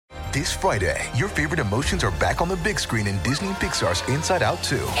This Friday, your favorite emotions are back on the big screen in Disney and Pixar's Inside Out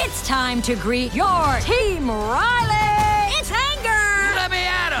 2. It's time to greet your Team Riley! It's anger! Let me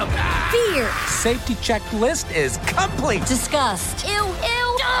at him! Fear! Safety checklist is complete! Disgust! Ew!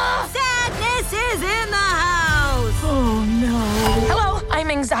 Sadness is in the house! Oh, no. Hello, I'm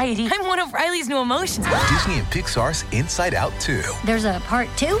anxiety. I'm one of Riley's new emotions. Disney and Pixar's Inside Out 2. There's a part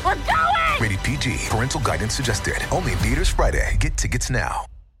 2? We're going! Rated PG. Parental guidance suggested. Only in theaters Friday. Get tickets now.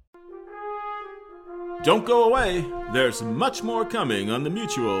 Don't go away. There's much more coming on the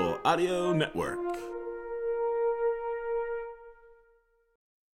Mutual Audio Network.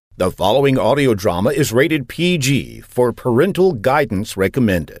 The following audio drama is rated PG for parental guidance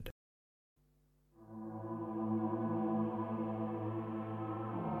recommended.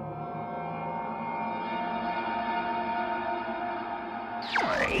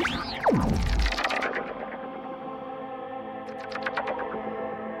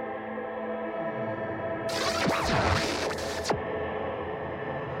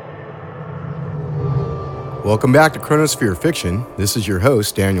 Welcome back to Chronosphere Fiction. This is your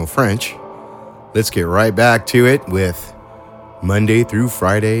host, Daniel French. Let's get right back to it with Monday through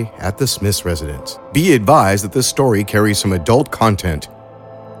Friday at the Smith's residence. Be advised that this story carries some adult content.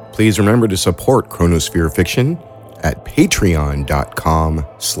 Please remember to support Chronosphere Fiction at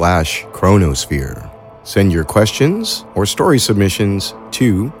patreon.com/chronosphere. Send your questions or story submissions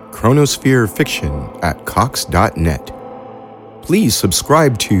to chronospherefiction@cox.net. Please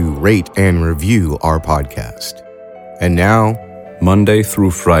subscribe to, rate, and review our podcast. And now, Monday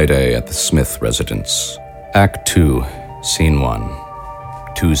through Friday at the Smith residence. Act 2, Scene 1.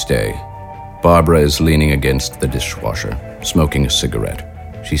 Tuesday. Barbara is leaning against the dishwasher, smoking a cigarette.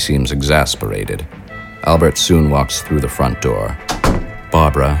 She seems exasperated. Albert soon walks through the front door.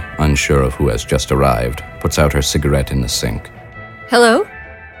 Barbara, unsure of who has just arrived, puts out her cigarette in the sink. Hello?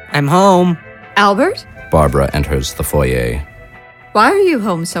 I'm home. Albert? Barbara enters the foyer. Why are you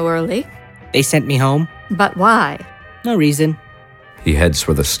home so early? They sent me home. But why? No reason. He heads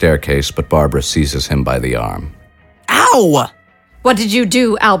for the staircase, but Barbara seizes him by the arm. Ow! What did you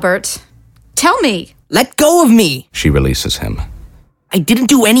do, Albert? Tell me! Let go of me! She releases him. I didn't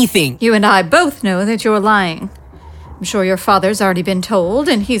do anything. You and I both know that you're lying. I'm sure your father's already been told,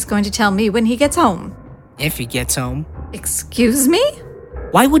 and he's going to tell me when he gets home. If he gets home. Excuse me?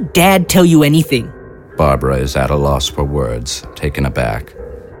 Why would Dad tell you anything? Barbara is at a loss for words, taken aback.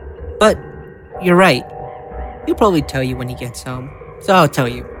 But you're right. He'll probably tell you when he gets home. So I'll tell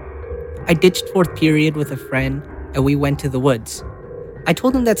you. I ditched fourth period with a friend, and we went to the woods. I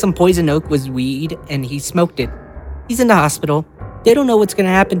told him that some poison oak was weed, and he smoked it. He's in the hospital. They don't know what's going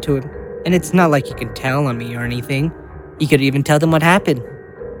to happen to him. And it's not like he can tell on me or anything. He could even tell them what happened.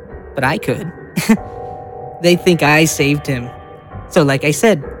 But I could. They think I saved him. So like I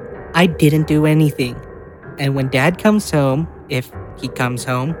said, I didn't do anything. And when Dad comes home, if he comes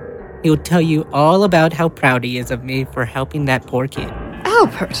home, he'll tell you all about how proud he is of me for helping that poor kid.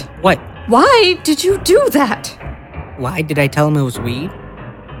 Albert! What? Why did you do that? Why did I tell him it was weed?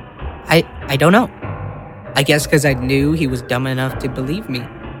 I don't know. I guess because I knew he was dumb enough to believe me.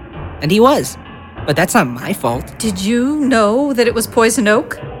 And he was. But that's not my fault. Did you know that it was poison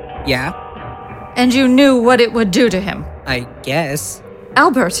oak? Yeah, And you knew what it would do to him? I guess.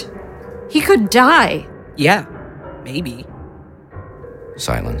 Albert, he could die. Yeah, maybe.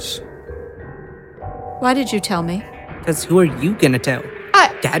 Silence. Why did you tell me? Because who are you gonna tell?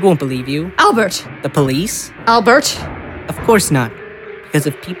 Dad won't believe you. Albert! The police? Albert! Of course not. Because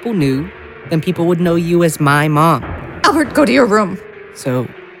if people knew, then people would know you as my mom. Albert, go to your room. So,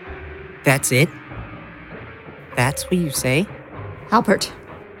 that's it? That's what you say? Albert.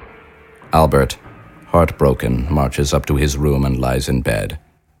 Albert, heartbroken, marches up to his room and lies in bed.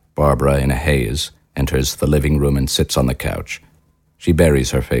 Barbara, in a haze, enters the living room and sits on the couch. She buries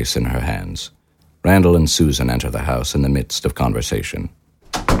her face in her hands. Randall and Susan enter the house in the midst of conversation.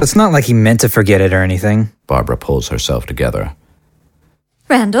 It's not like he meant to forget it or anything. Barbara pulls herself together.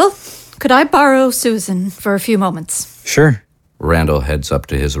 Randall, could I borrow Susan for a few moments? Sure. Randall heads up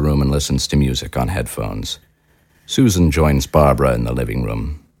to his room and listens to music on headphones. Susan joins Barbara in the living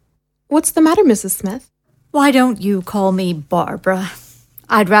room. What's the matter, Mrs. Smith? Why don't you call me Barbara?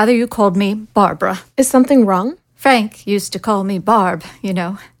 I'd rather you called me Barbara. Is something wrong? Frank used to call me Barb, you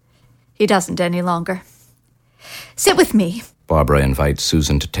know. He doesn't any longer. Sit with me. Barbara invites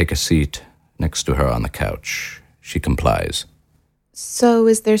Susan to take a seat next to her on the couch. She complies. So,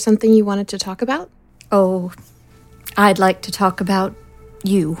 is there something you wanted to talk about? Oh, I'd like to talk about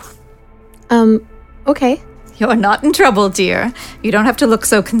you. Okay. You're not in trouble, dear. You don't have to look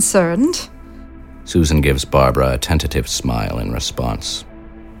so concerned. Susan gives Barbara a tentative smile in response.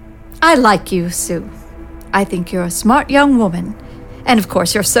 I like you, Sue. I think you're a smart young woman. And of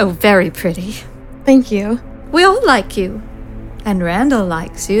course, you're so very pretty. Thank you. We all like you. And Randall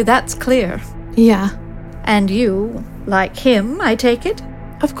likes you, that's clear. Yeah. And you like him, I take it?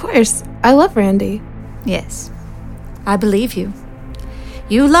 Of course. I love Randy. Yes. I believe you.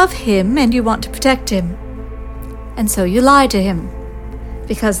 You love him and you want to protect him. And so you lie to him.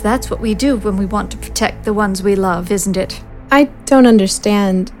 Because that's what we do when we want to protect the ones we love, isn't it? I don't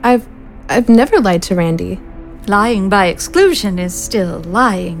understand. I've never lied to Randy. Lying by exclusion is still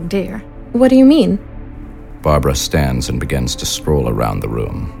lying, dear. What do you mean? Barbara stands and begins to stroll around the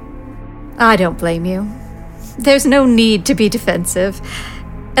room. I don't blame you. There's no need to be defensive.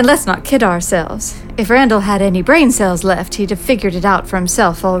 And let's not kid ourselves. If Randall had any brain cells left, he'd have figured it out for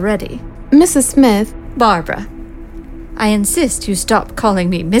himself already. Mrs. Smith. Barbara, I insist you stop calling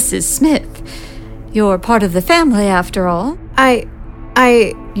me Mrs. Smith. You're part of the family, after all.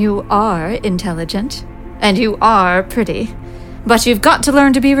 You are intelligent, and you are pretty. But you've got to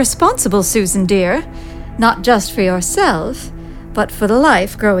learn to be responsible, Susan dear. Not just for yourself, but for the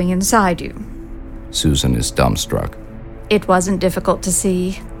life growing inside you. Susan is dumbstruck. It wasn't difficult to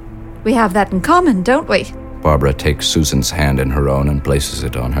see. We have that in common, don't we? Barbara takes Susan's hand in her own and places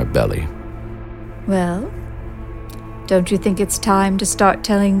it on her belly. Well, don't you think it's time to start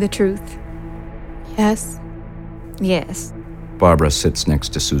telling the truth? Yes. Yes. Barbara sits next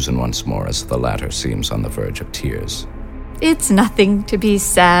to Susan once more as the latter seems on the verge of tears. It's nothing to be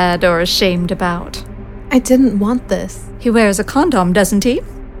sad or ashamed about. I didn't want this. He wears a condom, doesn't he?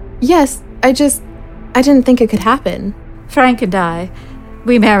 Yes, I didn't think it could happen. Frank and I,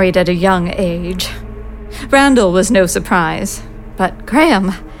 we married at a young age. Randall was no surprise, but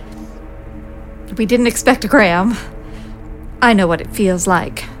Graham... We didn't expect Graham. I know what it feels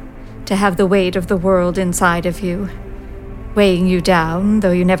like, to have the weight of the world inside of you, weighing you down,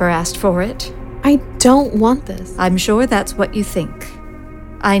 though you never asked for it. I don't want this. I'm sure that's what you think.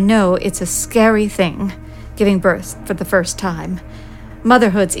 I know it's a scary thing, giving birth for the first time.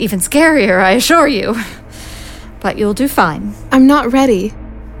 Motherhood's even scarier, I assure you. But you'll do fine. I'm not ready.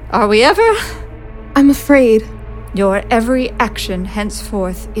 Are we ever? I'm afraid. Your every action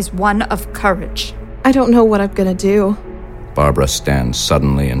henceforth is one of courage. I don't know what I'm gonna do. Barbara stands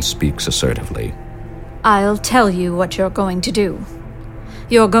suddenly and speaks assertively. I'll tell you what you're going to do.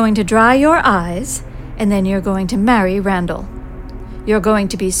 You're going to dry your eyes, and then you're going to marry Randall. You're going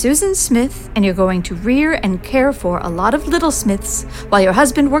to be Susan Smith, and you're going to rear and care for a lot of little Smiths while your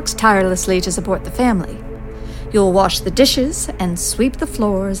husband works tirelessly to support the family. You'll wash the dishes and sweep the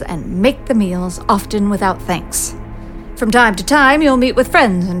floors and make the meals, often without thanks. From time to time, you'll meet with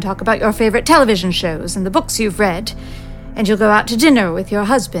friends and talk about your favorite television shows and the books you've read. And you'll go out to dinner with your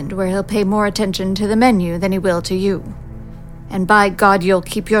husband, where he'll pay more attention to the menu than he will to you. And by God, you'll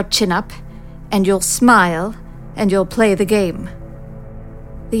keep your chin up, and you'll smile, and you'll play the game.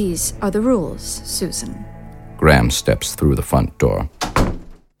 These are the rules, Susan. Graham steps through the front door.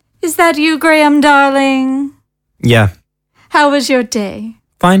 Is that you, Graham, darling? Yeah. How was your day?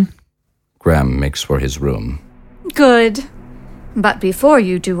 Fine. Graham makes for his room. Good. But before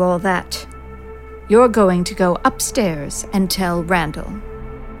you do all that, you're going to go upstairs and tell Randall.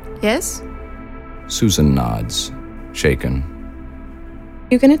 Yes? Susan nods, shaken.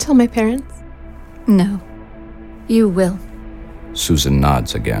 You gonna tell my parents? No. You will. Susan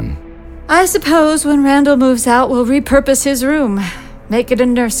nods again. I suppose when Randall moves out, we'll repurpose his room. Make it a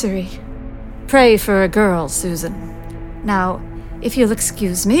nursery. Pray for a girl, Susan. Now, if you'll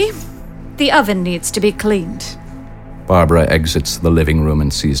excuse me, the oven needs to be cleaned. Barbara exits the living room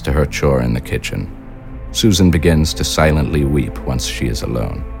and sees to her chore in the kitchen. Susan begins to silently weep once she is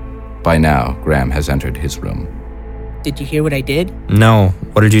alone. By now, Graham has entered his room. Did you hear what I did? No.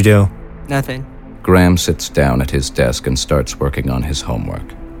 What did you do? Nothing. Graham sits down at his desk and starts working on his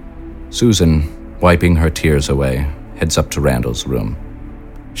homework. Susan, wiping her tears away, heads up to Randall's room.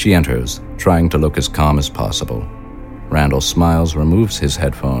 She enters, trying to look as calm as possible. Randall smiles, removes his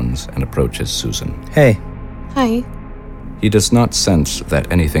headphones, and approaches Susan. Hey. Hi. He does not sense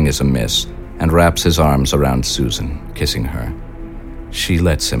that anything is amiss and wraps his arms around Susan, kissing her. She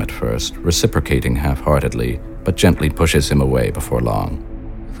lets him at first, reciprocating half-heartedly, but gently pushes him away before long.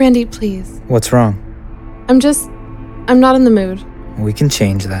 Randy, please. What's wrong? I'm not in the mood. We can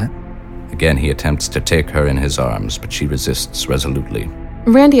change that. Again, he attempts to take her in his arms, but she resists resolutely.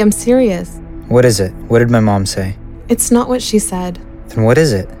 Randy, I'm serious. What is it? What did my mom say? It's not what she said. Then what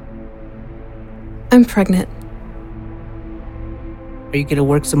is it? I'm pregnant. Are you gonna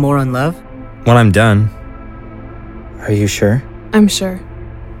work some more on love? When I'm done. Are you sure? I'm sure.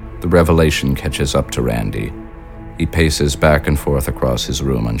 The revelation catches up to Randy. He paces back and forth across his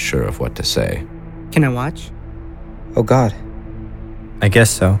room, unsure of what to say. Can I watch? Oh God. I guess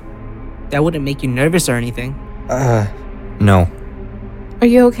so. That wouldn't make you nervous or anything. No. Are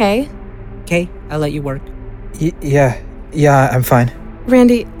you okay? Okay, I'll let you work. Yeah, I'm fine.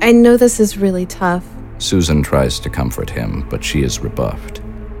 Randy, I know this is really tough. Susan tries to comfort him, but she is rebuffed.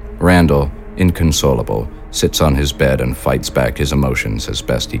 Randall, inconsolable, sits on his bed and fights back his emotions as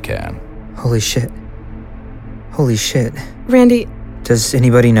best he can. Holy shit. Randy, Does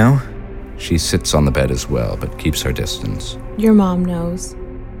anybody know? She sits on the bed as well, but keeps her distance. your mom knows.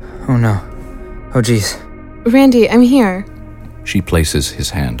 Oh no. Oh geez. Randy, I'm here. She places his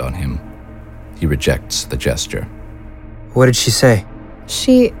hand on him. He rejects the gesture. What did she say?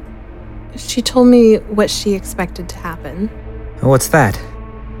 She told me what she expected to happen. What's that?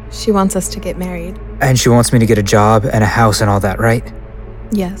 She wants us to get married. And she wants me to get a job and a house and all that, right?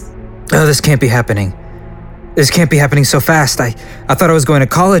 Yes. Oh, this can't be happening. This can't be happening so fast. I thought I was going to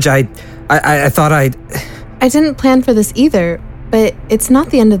college. I thought I'd... I didn't plan for this either, but it's not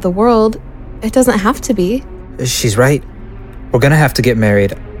the end of the world. It doesn't have to be. She's right. We're gonna have to get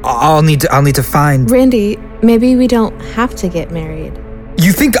married. I'll need to find... Randy, maybe we don't have to get married.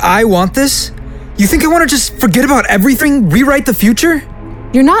 You think I want this? You think I want to just forget about everything, rewrite the future?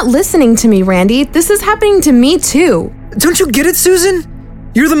 You're not listening to me, Randy. This is happening to me too. Don't you get it, Susan?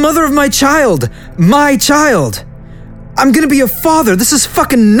 You're the mother of my child. My child. I'm gonna be a father. This is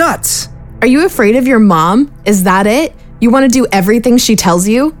fucking nuts. Are you afraid of your mom? Is that it? You want to do everything she tells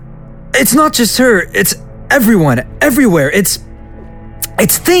you? It's not just her. It's everyone, everywhere. It's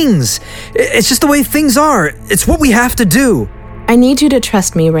things. It's just the way things are. It's what we have to do. I need you to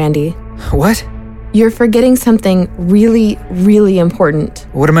trust me, Randy. What? You're forgetting something really, really important.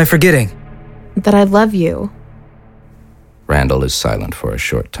 What am I forgetting? That I love you. Randall is silent for a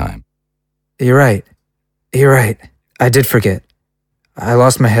short time. You're right. I did forget. I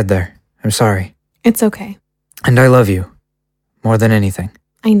lost my head there. I'm sorry. It's okay. And I love you. More than anything.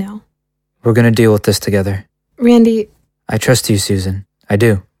 I know. We're gonna deal with this together. Randy, I trust you, Susan. I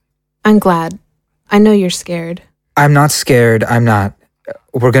do. I'm glad. I know you're scared. I'm not scared. I'm not.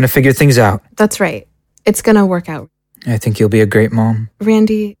 We're gonna figure things out. That's right. It's gonna work out. I think you'll be a great mom.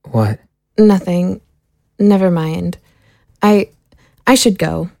 Randy. What? Nothing. Never mind. I should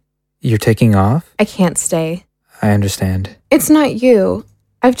go. You're taking off? I can't stay. I understand. It's not you.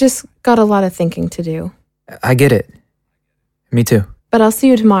 I've just got a lot of thinking to do. I get it. Me too. But I'll see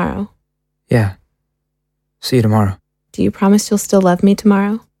you tomorrow. Yeah. See you tomorrow. Do you promise you'll still love me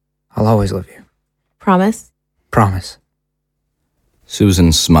tomorrow? I'll always love you. Promise? Promise.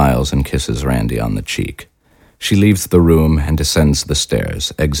 Susan smiles and kisses Randy on the cheek. She leaves the room and descends the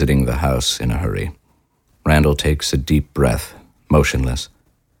stairs, exiting the house in a hurry. Randall takes a deep breath, motionless.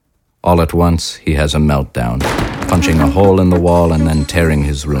 All at once, he has a meltdown, punching a hole in the wall and then tearing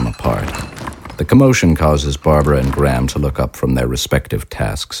his room apart. The commotion causes Barbara and Graham to look up from their respective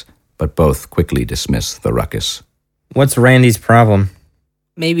tasks, but both quickly dismiss the ruckus. What's Randy's problem?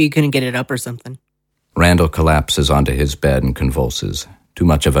 Maybe you couldn't get it up or something. Randall collapses onto his bed and convulses, too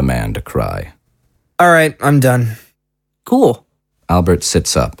much of a man to cry. All right, I'm done. Cool. Albert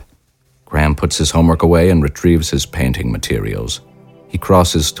sits up. Graham puts his homework away and retrieves his painting materials. He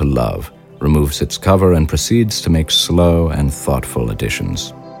crosses to Love, removes its cover, and proceeds to make slow and thoughtful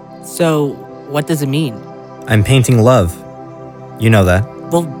additions. So, what does it mean? I'm painting love. You know that.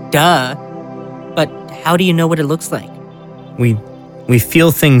 Well, duh. But how do you know what it looks like? We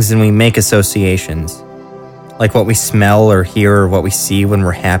feel things and we make associations. Like what we smell or hear or what we see when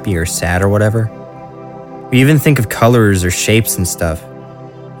we're happy or sad or whatever. We even think of colors or shapes and stuff.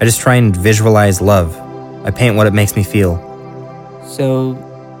 I just try and visualize love. I paint what it makes me feel. So,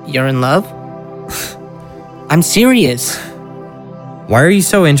 you're in love? I'm serious. Why are you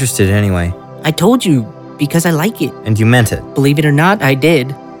so interested anyway? I told you, because I like it. And you meant it. Believe it or not, I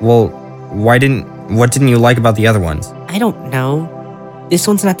did. Well, what didn't you like about the other ones? I don't know. This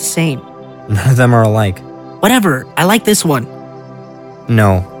one's not the same. None of them are alike. Whatever, I like this one.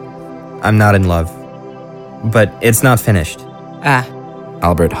 No, I'm not in love. But it's not finished.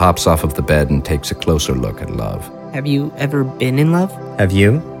 Albert hops off of the bed and takes a closer look at Love. Have you ever been in love? Have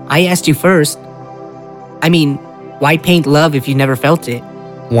you? I asked you first. I mean, why paint love if you never felt it?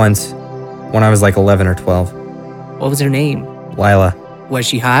 Once, when I was like 11 or 12. What was her name? Lila. Was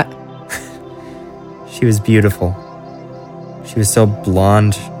she hot? She was beautiful. She was so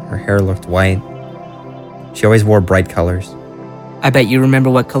blonde, her hair looked white. She always wore bright colors. I bet you remember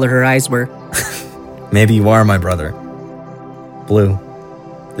what color her eyes were. Maybe you are my brother. Blue.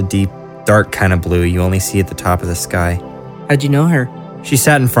 The deep, dark kind of blue you only see at the top of the sky. How'd you know her? She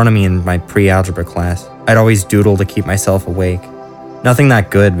sat in front of me in my pre-algebra class. I'd always doodle to keep myself awake. Nothing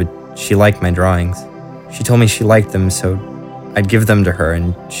that good, but she liked my drawings. She told me she liked them, so I'd give them to her,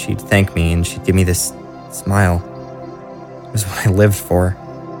 and she'd thank me, and she'd give me this smile. It was what I lived for.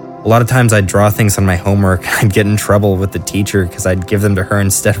 A lot of times I'd draw things on my homework, and I'd get in trouble with the teacher because I'd give them to her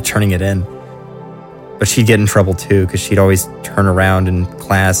instead of turning it in. But she'd get in trouble too, because she'd always turn around in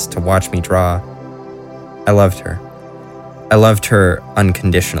class to watch me draw. I loved her. I loved her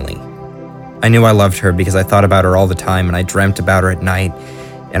unconditionally. I knew I loved her because I thought about her all the time, and I dreamt about her at night,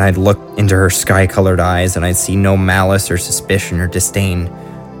 and I'd look into her sky-colored eyes, and I'd see no malice or suspicion or disdain.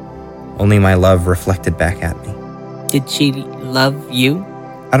 Only my love reflected back at me. Did she love you?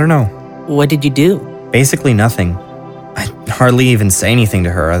 I don't know. What did you do? Basically nothing. I'd hardly even say anything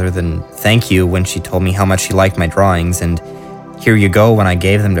to her other than thank you when she told me how much she liked my drawings, and here you go when I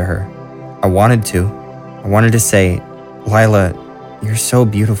gave them to her. I wanted to say, Lila, you're so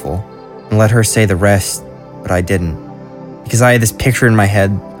beautiful, and let her say the rest, but I didn't. Because I had this picture in my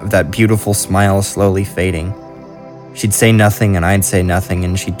head of that beautiful smile slowly fading. She'd say nothing and I'd say nothing,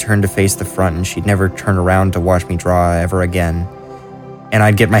 and she'd turn to face the front, and she'd never turn around to watch me draw ever again. And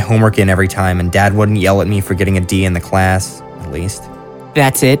I'd get my homework in every time, and Dad wouldn't yell at me for getting a D in the class, at least.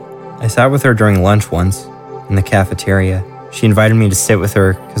 That's it? I sat with her during lunch once, in the cafeteria. She invited me to sit with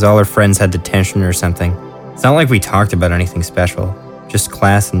her because all her friends had detention or something. It's not like we talked about anything special, just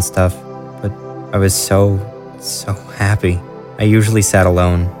class and stuff, but I was so happy. I usually sat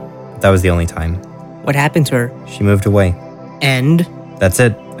alone, but that was the only time. What happened to her? She moved away. And? That's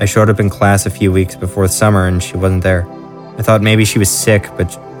it. I showed up in class a few weeks before summer and she wasn't there. I thought maybe she was sick,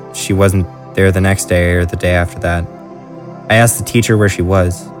 but she wasn't there the next day or the day after that. I asked the teacher where she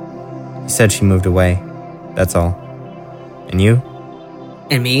was. He said she moved away. That's all. And you?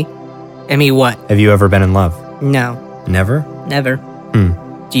 And me? And me what? Have you ever been in love? No. Never? Never.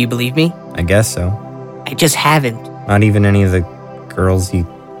 Do you believe me? I guess so. I just haven't. Not even any of the girls you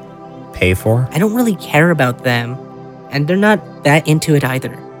pay for? I don't really care about them, and they're not that into it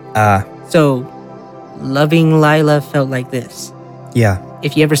either. So, loving Lila felt like this. Yeah.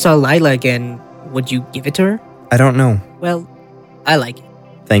 If you ever saw Lila again, would you give it to her? I don't know. Well, I like it.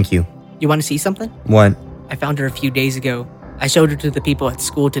 Thank you. You want to see something? What? I found her a few days ago. I showed her to the people at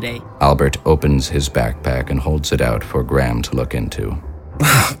school today. Albert opens his backpack and holds it out for Graham to look into.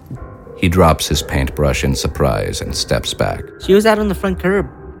 He drops his paintbrush in surprise and steps back. She was out on the front curb.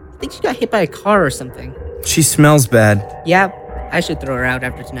 I think she got hit by a car or something. She smells bad. Yeah, I should throw her out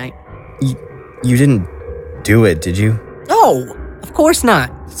after tonight. You didn't do it, did you? No, of course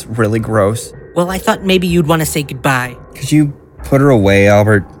not. It's really gross. Well, I thought maybe you'd want to say goodbye. Could you put her away,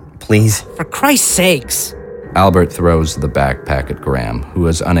 Albert, please? For Christ's sakes. Albert throws the backpack at Graham, who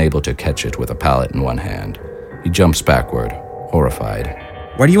is unable to catch it with a palette in one hand. He jumps backward, horrified.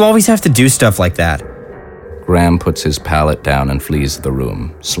 Why do you always have to do stuff like that? Graham puts his palette down and flees the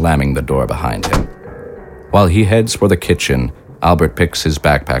room, slamming the door behind him. While he heads for the kitchen, Albert picks his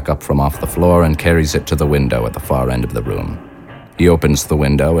backpack up from off the floor and carries it to the window at the far end of the room. He opens the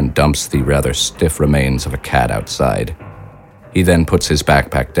window and dumps the rather stiff remains of a cat outside. He then puts his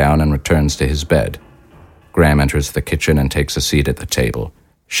backpack down and returns to his bed. Graham enters the kitchen and takes a seat at the table,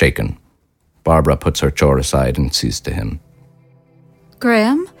 shaken. Barbara puts her chore aside and sees to him.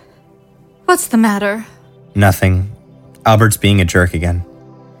 Graham? What's the matter? Nothing. Albert's being a jerk again.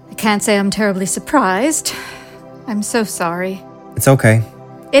 I can't say I'm terribly surprised. I'm so sorry. It's okay.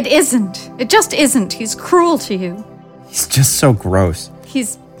 It isn't. It just isn't. He's cruel to you. He's just so gross.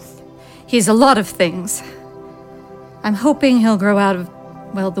 He's a lot of things. I'm hoping he'll grow out of,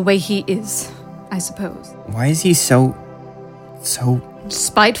 well, the way he is, I suppose. Why is he so...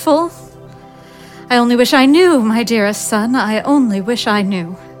 Spiteful? I only wish I knew, my dearest son. I only wish I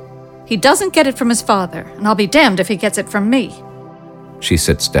knew. He doesn't get it from his father, and I'll be damned if he gets it from me. She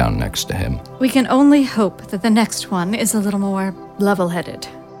sits down next to him. We can only hope that the next one is a little more level-headed.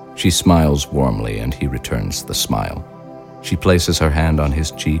 She smiles warmly, and he returns the smile. She places her hand on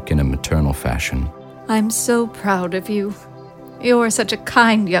his cheek in a maternal fashion. I'm so proud of you. You're such a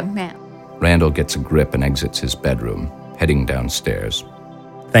kind young man. Randall gets a grip and exits his bedroom, heading downstairs.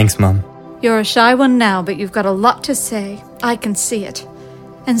 Thanks, Mom. You're a shy one now, but you've got a lot to say. I can see it.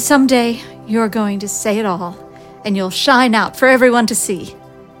 And someday, you're going to say it all, and you'll shine out for everyone to see.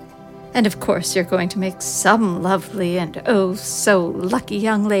 And of course, you're going to make some lovely and oh so lucky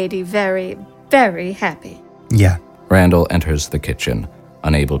young lady very, very happy. Yeah. Randall enters the kitchen,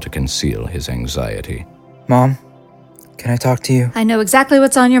 unable to conceal his anxiety. Mom, can I talk to you? I know exactly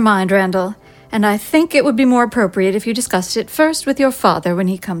what's on your mind, Randall, and I think it would be more appropriate if you discussed it first with your father when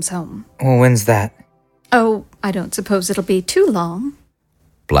he comes home. Well, when's that? Oh, I don't suppose it'll be too long.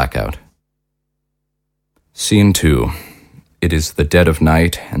 Blackout. Scene 2. It is the dead of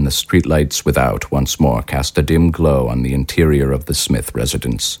night, and the streetlights without once more cast a dim glow on the interior of the Smith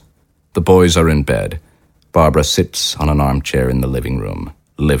residence. The boys are in bed. Barbara sits on an armchair in the living room,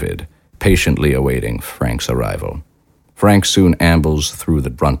 livid, patiently awaiting Frank's arrival. Frank soon ambles through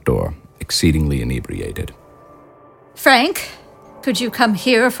the front door, exceedingly inebriated. Frank, could you come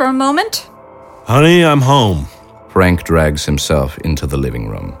here for a moment? Honey, I'm home. Frank drags himself into the living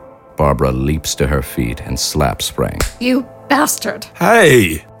room. Barbara leaps to her feet and slaps Frank. You bastard.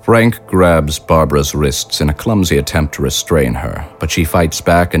 Hey! Frank grabs Barbara's wrists in a clumsy attempt to restrain her, but she fights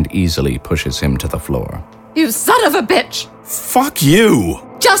back and easily pushes him to the floor. You son of a bitch! Fuck you!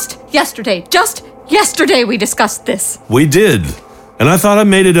 Just yesterday we discussed this. We did. And I thought I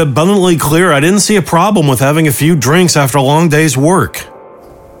made it abundantly clear I didn't see a problem with having a few drinks after a long day's work.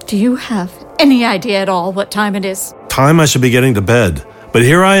 Do you have any idea at all what time it is? Time I should be getting to bed. But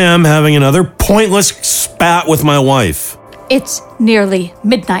here I am having another pointless spat with my wife. It's nearly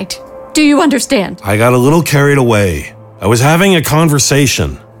midnight. Do you understand? I got a little carried away. I was having a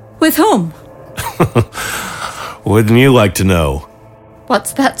conversation. With whom? Wouldn't you like to know?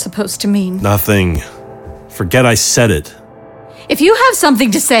 What's that supposed to mean? Nothing. Forget I said it. If you have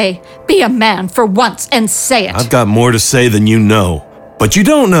something to say, be a man for once and say it. I've got more to say than you know. But you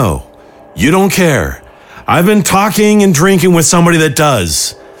don't know. You don't care. I've been talking and drinking with somebody that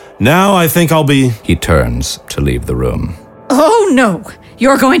does. Now I think I'll be... He turns to leave the room. Oh no,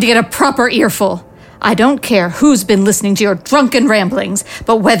 you're going to get a proper earful. I don't care who's been listening to your drunken ramblings,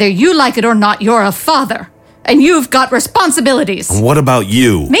 but whether you like it or not, you're a father. And you've got responsibilities. And what about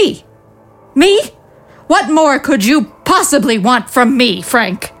you? Me? Me? What more could you possibly want from me,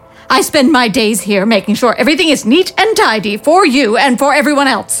 Frank? I spend my days here making sure everything is neat and tidy for you and for everyone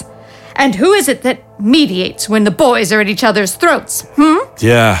else. And who is it that mediates when the boys are at each other's throats,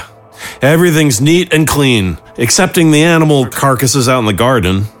 Yeah. Everything's neat and clean, excepting the animal carcasses out in the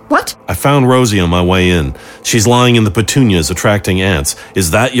garden. What? I found Rosie on my way in. She's lying in the petunias attracting ants.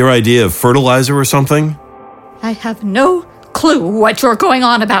 Is that your idea of fertilizer or something? I have no clue what you're going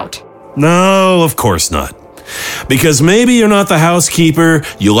on about. No, of course not. Because maybe you're not the housekeeper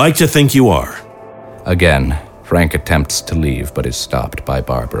you like to think you are. Again, Frank attempts to leave but is stopped by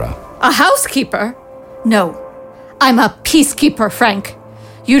Barbara. A housekeeper? No. I'm a peacekeeper, Frank.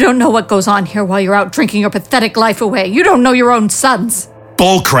 You don't know what goes on here while you're out drinking your pathetic life away. You don't know your own sons.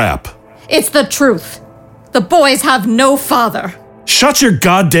 Bullcrap. It's the truth. The boys have no father. Shut your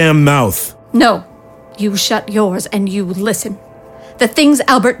goddamn mouth. No. You shut yours and you listen. The things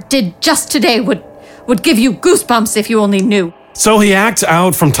Albert did just today would give you goosebumps if you only knew. So he acts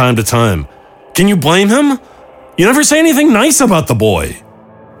out from time to time. Can you blame him? You never say anything nice about the boy.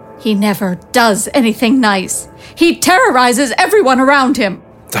 He never does anything nice. He terrorizes everyone around him.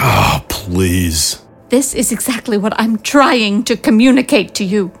 Oh, please. This is exactly what I'm trying to communicate to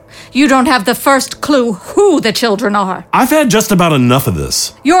you. You don't have the first clue who the children are. I've had just about enough of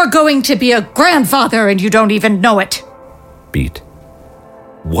this. You're going to be a grandfather and you don't even know it. Beat.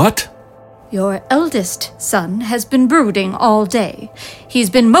 What? Your eldest son has been brooding all day. He's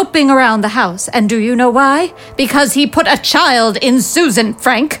been moping around the house, and do you know why? Because he put a child in Susan,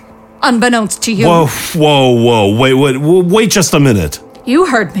 Frank. Unbeknownst to you. Whoa. Wait just a minute. You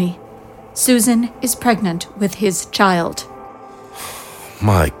heard me. Susan is pregnant with his child.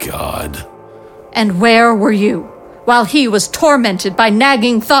 My God. And where were you while he was tormented by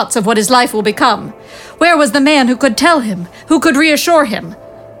nagging thoughts of what his life will become? Where was the man who could tell him, who could reassure him?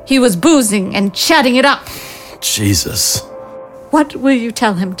 He was boozing and chatting it up. Jesus. What will you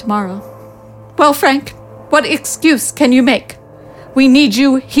tell him tomorrow? Well, Frank, what excuse can you make? We need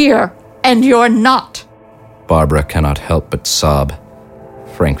you here, and you're not. Barbara cannot help but sob.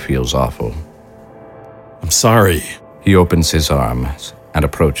 Frank feels awful. I'm sorry. He opens his arms and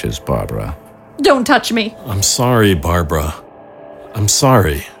approaches Barbara. Don't touch me. I'm sorry, Barbara. I'm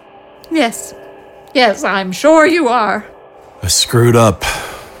sorry. Yes, I'm sure you are. I screwed up.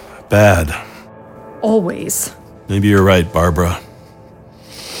 Bad. Always. Maybe you're right, Barbara.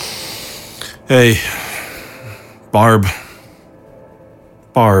 Hey, Barb.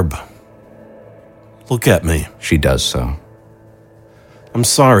 Look at me. She does so. I'm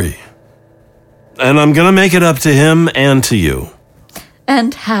sorry. And I'm gonna make it up to him and to you.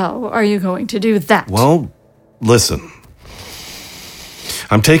 And how are you going to do that? Well, listen.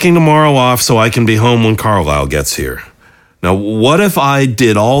 I'm taking tomorrow off so I can be home when Carlisle gets here. Now, what if I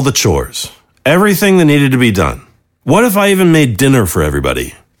did all the chores? Everything that needed to be done? What if I even made dinner for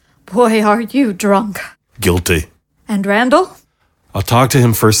everybody? Boy, are you drunk. Guilty. And Randall? I'll talk to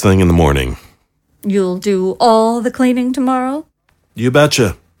him first thing in the morning. You'll do all the cleaning tomorrow? You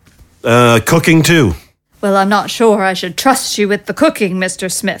betcha. Cooking too. Well, I'm not sure I should trust you with the cooking,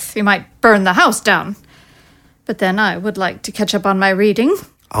 Mr. Smith. You might burn the house down. But then I would like to catch up on my reading.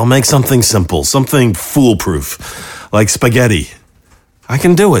 I'll make something simple, something foolproof, like spaghetti. I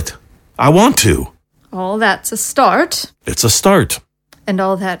can do it. I want to. All that's a start. It's a start. And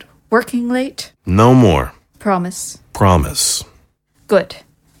all that working late? No more. Promise. Promise. Good.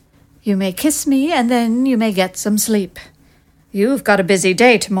 You may kiss me, and then you may get some sleep. You've got a busy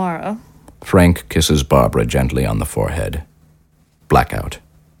day tomorrow. Frank kisses Barbara gently on the forehead. Blackout.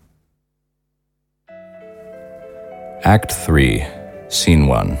 Act 3, Scene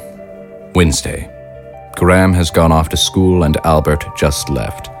 1. Wednesday. Graham has gone off to school and Albert just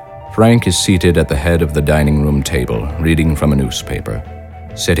left. Frank is seated at the head of the dining room table, reading from a newspaper.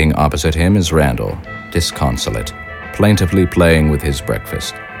 Sitting opposite him is Randall, disconsolate, plaintively playing with his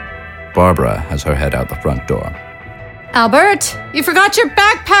breakfast. Barbara has her head out the front door. Albert, you forgot your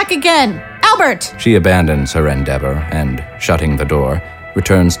backpack again! Albert! She abandons her endeavor and, shutting the door,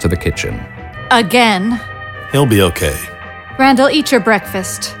 returns to the kitchen. Again. He'll be okay. Randall, eat your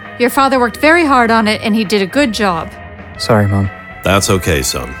breakfast. Your father worked very hard on it, and he did a good job. Sorry, Mom. That's okay,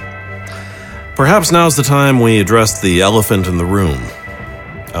 son. Perhaps now's the time we address the elephant in the room.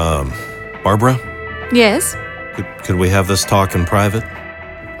 Barbara? Yes? Could we have this talk in private?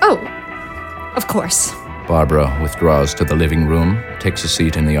 Oh, of course. Barbara withdraws to the living room, takes a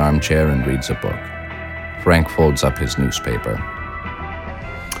seat in the armchair, and reads a book. Frank folds up his newspaper.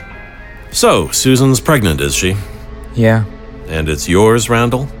 So, Susan's pregnant, is she? Yeah. And it's yours,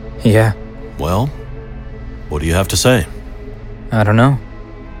 Randall? Yeah. Well, what do you have to say? I don't know.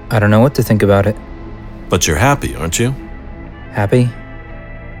 I don't know what to think about it. But you're happy, aren't you? Happy?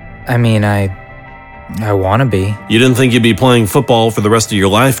 I mean, I want to be. You didn't think you'd be playing football for the rest of your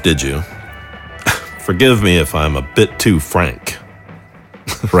life, did you? Forgive me if I'm a bit too frank.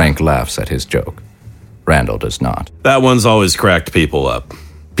 Frank laughs at his joke. Randall does not. That one's always cracked people up.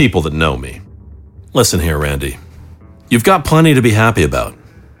 People that know me. Listen here, Randy. You've got plenty to be happy about.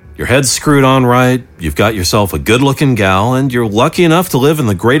 Your head's screwed on right, you've got yourself a good-looking gal, and you're lucky enough to live in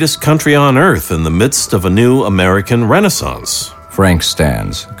the greatest country on earth in the midst of a new American renaissance. Frank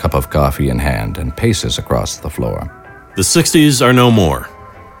stands, a cup of coffee in hand, and paces across the floor. The 60s are no more.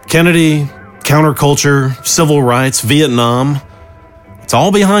 Kennedy, counterculture, civil rights, Vietnam, it's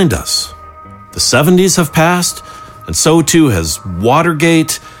all behind us. The 70s have passed, and so too has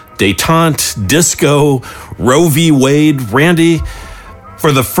Watergate, détente, disco, Roe v. Wade. Randy,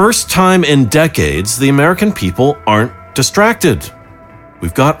 for the first time in decades, the American people aren't distracted.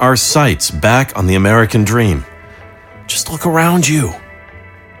 We've got our sights back on the American dream. Just look around you.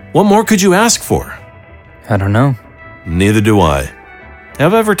 What more could you ask for? I don't know. Neither do I.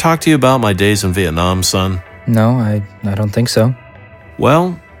 Have I ever talked to you about my days in Vietnam, son? No, I don't think so.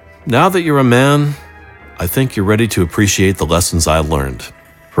 Well, now that you're a man, I think you're ready to appreciate the lessons I learned.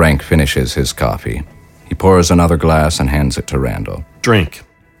 Frank finishes his coffee. He pours another glass and hands it to Randall. Drink.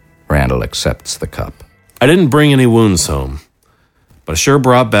 Randall accepts the cup. I didn't bring any wounds home, but I sure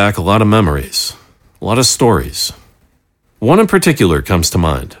brought back a lot of memories, a lot of stories. One in particular comes to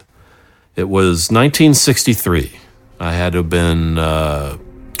mind. It was 1963. I had to have been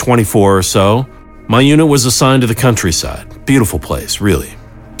 24 or so. My unit was assigned to the countryside. Beautiful place, really.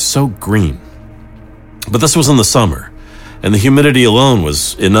 So green. But this was in the summer, and the humidity alone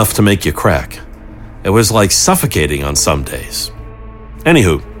was enough to make you crack. It was like suffocating on some days.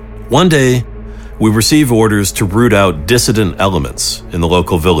 Anywho, one day, we received orders to root out dissident elements in the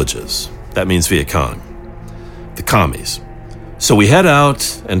local villages. That means Viet Cong. The commies. So we head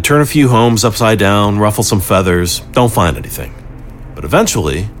out and turn a few homes upside down, ruffle some feathers, don't find anything. But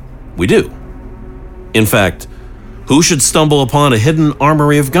eventually, we do. In fact, who should stumble upon a hidden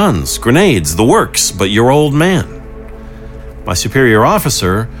armory of guns, grenades, the works, but your old man? My superior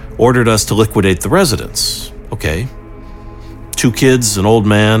officer ordered us to liquidate the residence. Okay. 2 kids, an old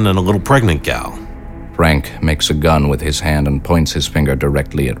man, and a little pregnant gal. Frank makes a gun with his hand and points his finger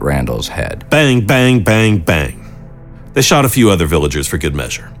directly at Randall's head. Bang, bang, bang, bang. They shot a few other villagers for good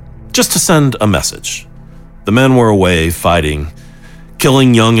measure, just to send a message. The men were away fighting,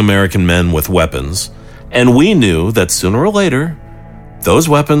 killing young American men with weapons, and we knew that sooner or later, those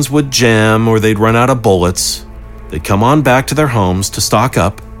weapons would jam or they'd run out of bullets. They'd come on back to their homes to stock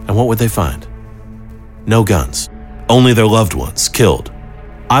up, and what would they find? No guns. Only their loved ones, killed.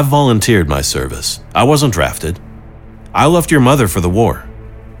 I volunteered my service. I wasn't drafted. I left your mother for the war.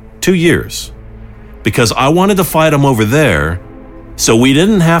 2 years. Because I wanted to fight them over there, so we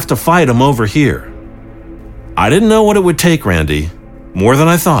didn't have to fight them over here. I didn't know what it would take, Randy, more than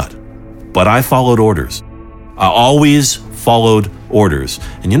I thought. But I followed orders. I always followed orders.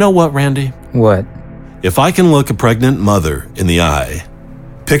 And you know what, Randy? What? If I can look a pregnant mother in the eye,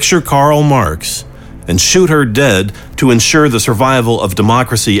 picture Karl Marx, and shoot her dead to ensure the survival of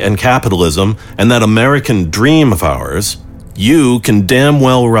democracy and capitalism and that American dream of ours, you can damn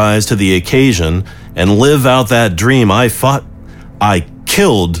well rise to the occasion and live out that dream I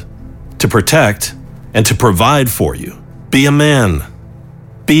killed to protect and to provide for you. Be a man.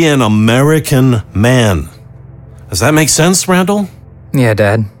 Be an American man. Does that make sense, Randall? Yeah,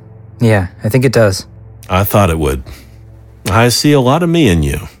 Dad. Yeah, I think it does. I thought it would. I see a lot of me in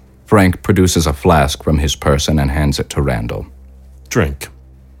you. Frank produces a flask from his person and hands it to Randall. Drink.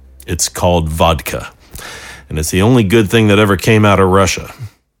 It's called vodka. And it's the only good thing that ever came out of Russia.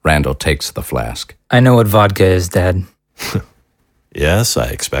 Randall takes the flask. I know what vodka is, Dad. Yes, I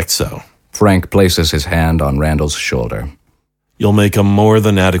expect so. Frank places his hand on Randall's shoulder. You'll make a more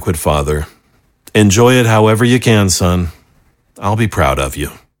than adequate father. Enjoy it however you can, son. I'll be proud of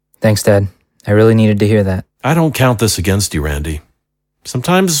you. Thanks, Dad. I really needed to hear that. I don't count this against you, Randy.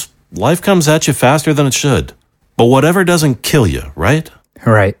 Sometimes life comes at you faster than it should. But whatever doesn't kill you, right?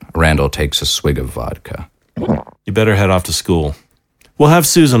 Right. Randall takes a swig of vodka. You better head off to school. We'll have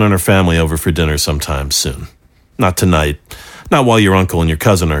Susan and her family over for dinner sometime soon. Not tonight. Not while your uncle and your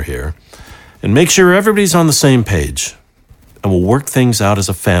cousin are here. And make sure everybody's on the same page. And we'll work things out as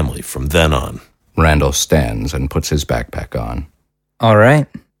a family from then on. Randall stands and puts his backpack on. All right.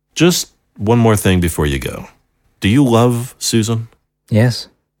 Just one more thing before you go. Do you love Susan? Yes.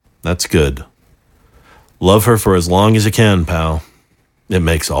 That's good. Love her for as long as you can, pal. It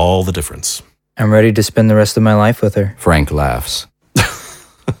makes all the difference. I'm ready to spend the rest of my life with her. Frank laughs.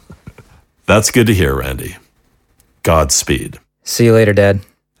 That's good to hear, Randy. Godspeed. See you later, Dad.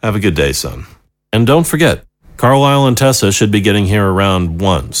 Have a good day, son. And don't forget, Carlisle and Tessa should be getting here around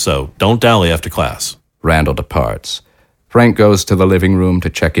 1, so don't dally after class. Randall departs. Frank goes to the living room to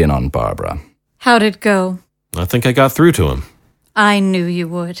check in on Barbara. How'd it go? I think I got through to him. I knew you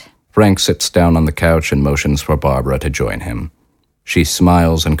would. Frank sits down on the couch and motions for Barbara to join him. She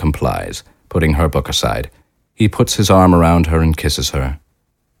smiles and complies, putting her book aside. He puts his arm around her and kisses her.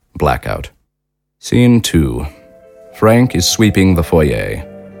 Blackout. Scene 2. Frank is sweeping the foyer.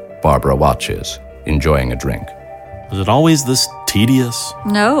 Barbara watches, enjoying a drink. Is it always this tedious?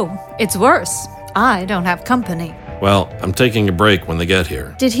 No, it's worse. I don't have company. Well, I'm taking a break when they get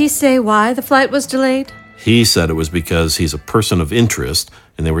here. Did he say why the flight was delayed? He said it was because he's a person of interest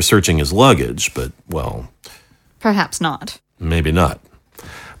and they were searching his luggage, but, well... Perhaps not. Maybe not.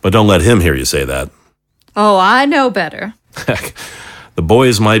 But don't let him hear you say that. Oh, I know better. Heck, the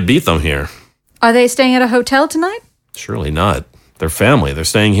boys might beat them here. Are they staying at a hotel tonight? Surely not. They're family. They're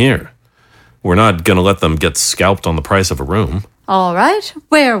staying here. We're not going to let them get scalped on the price of a room. All right.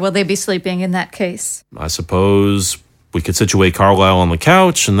 Where will they be sleeping in that case? I suppose we could situate Carlisle on the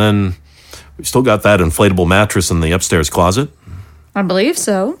couch, and then we've still got that inflatable mattress in the upstairs closet. I believe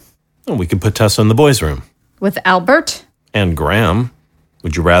so. And we can put Tessa in the boys' room. With Albert? And Graham.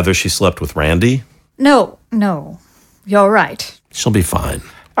 Would you rather she slept with Randy? No. You're right. She'll be fine.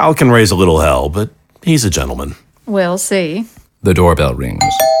 Al can raise a little hell, but he's a gentleman. We'll see. The doorbell rings.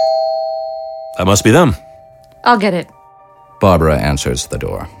 That must be them. I'll get it. Barbara answers the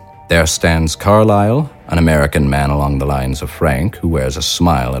door. There stands Carlisle, an American man along the lines of Frank, who wears a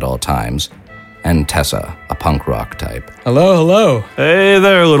smile at all times, and Tessa, a punk rock type. Hello. Hey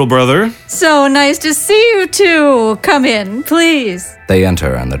there, little brother. So nice to see you two. Come in, please. They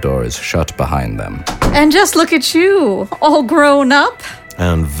enter and the door is shut behind them. And just look at you, all grown up.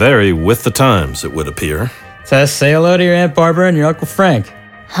 And very with the times, it would appear. Tess, say hello to your Aunt Barbara and your Uncle Frank.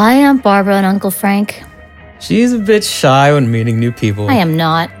 Hi, Aunt Barbara and Uncle Frank. She's a bit shy when meeting new people. I am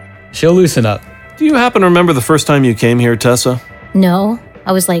not. She'll loosen up. Do you happen to remember the first time you came here, Tessa? No,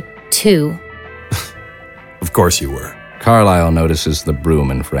 I was like 2. Of course you were. Carlisle notices the broom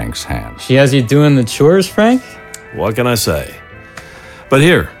in Frank's hand. She has you doing the chores, Frank? What can I say? But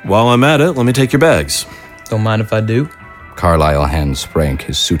here, while I'm at it, let me take your bags. Don't mind if I do. Carlisle hands Frank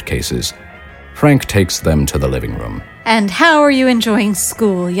his suitcases. Frank takes them to the living room. And how are you enjoying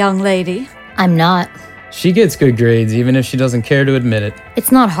school, young lady? I'm not. She gets good grades, even if she doesn't care to admit it.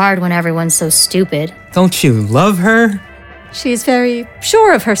 It's not hard when everyone's so stupid. Don't you love her? She's very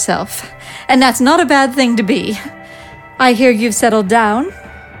sure of herself, and that's not a bad thing to be. I hear you've settled down.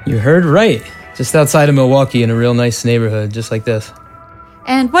 You heard right. Just outside of Milwaukee in a real nice neighborhood, just like this.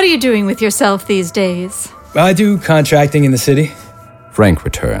 And what are you doing with yourself these days? I do contracting in the city. Frank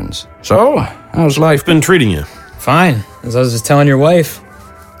returns. So, how's life been treating you? Fine, as I was just telling your wife.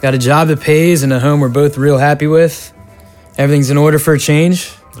 Got a job that pays and a home we're both real happy with. Everything's in order for a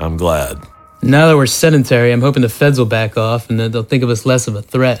change. I'm glad. Now that we're sedentary, I'm hoping the feds will back off and that they'll think of us less of a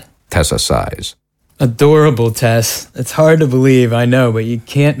threat. Tessa sighs. Adorable, Tess. It's hard to believe, I know, but you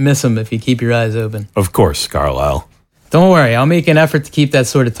can't miss them if you keep your eyes open. Of course, Carlisle. Don't worry, I'll make an effort to keep that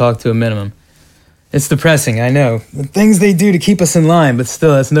sort of talk to a minimum. It's depressing, I know. The things they do to keep us in line, but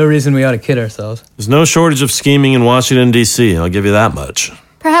still, that's no reason we ought to kid ourselves. There's no shortage of scheming in Washington, D.C., I'll give you that much.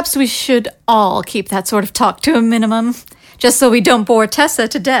 Perhaps we should all keep that sort of talk to a minimum, just so we don't bore Tessa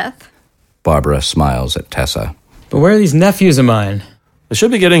to death. Barbara smiles at Tessa. But where are these nephews of mine? They should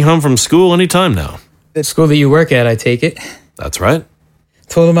be getting home from school any time now. The school that you work at, I take it? That's right.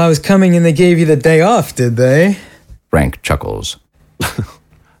 Told them I was coming and they gave you the day off, did they? Frank chuckles.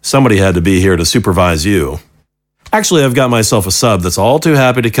 Somebody had to be here to supervise you. Actually, I've got myself a sub that's all too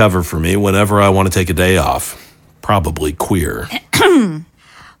happy to cover for me whenever I want to take a day off. Probably queer.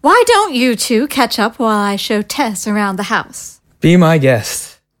 Why don't you two catch up while I show Tess around the house? Be my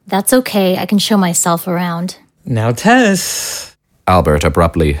guest. That's okay. I can show myself around. Now, Tess. Albert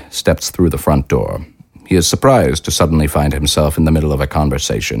abruptly steps through the front door. He is surprised to suddenly find himself in the middle of a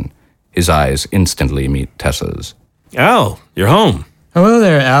conversation. His eyes instantly meet Tessa's. Al, you're home. Hello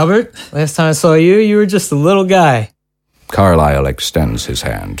there, Albert. Last time I saw you, you were just a little guy. Carlisle extends his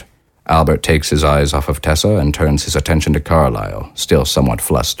hand. Albert takes his eyes off of Tessa and turns his attention to Carlisle, still somewhat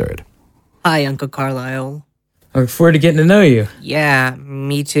flustered. Hi, Uncle Carlisle. I look forward to getting to know you. Yeah,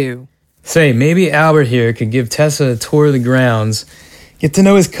 me too. Say, maybe Albert here could give Tessa a tour of the grounds. Get to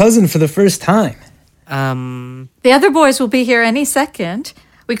know his cousin for the first time. The other boys will be here any second.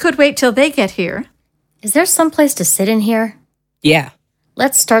 We could wait till they get here. Is there some place to sit in here? Yeah.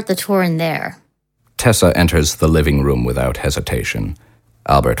 Let's start the tour in there. Tessa enters the living room without hesitation.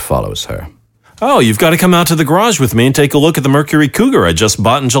 Albert follows her. Oh, you've got to come out to the garage with me and take a look at the Mercury Cougar I just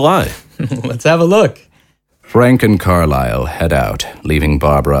bought in July. Let's have a look. Frank and Carlisle head out, leaving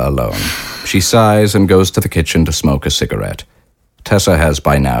Barbara alone. She sighs and goes to the kitchen to smoke a cigarette. Tessa has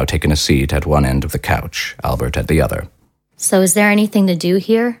by now taken a seat at one end of the couch, Albert at the other. So is there anything to do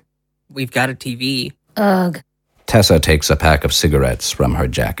here? We've got a TV. Ugh. Tessa takes a pack of cigarettes from her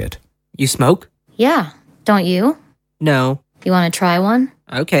jacket. You smoke? Yeah. Don't you? No. You want to try one?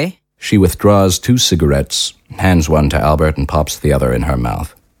 Okay. She withdraws 2 cigarettes, hands one to Albert and pops the other in her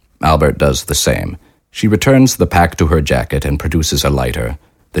mouth. Albert does the same. She returns the pack to her jacket and produces a lighter.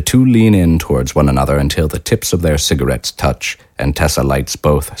 The two lean in towards one another until the tips of their cigarettes touch, and Tessa lights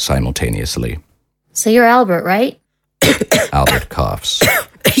both simultaneously. So you're Albert, right? Albert coughs.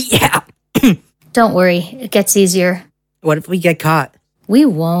 Yeah. Don't worry, it gets easier. What if we get caught? We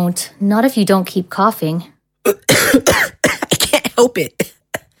won't. Not if you don't keep coughing. I can't help it.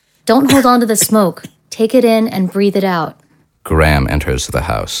 Don't hold on to the smoke. Take it in and breathe it out. Graham enters the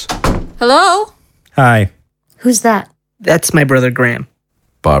house. Hello? Hi. Who's that? That's my brother Graham.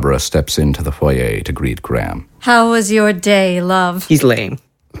 Barbara steps into the foyer to greet Graham. How was your day, love? He's lame.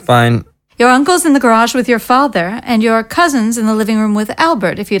 Fine. Your uncle's in the garage with your father, and your cousin's in the living room with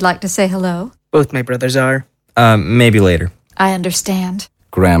Albert, if you'd like to say hello. Both my brothers are. Maybe later. I understand.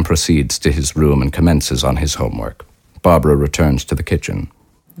 Graham proceeds to his room and commences on his homework. Barbara returns to the kitchen.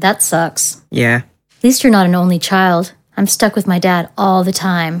 That sucks. Yeah. At least you're not an only child. I'm stuck with my dad all the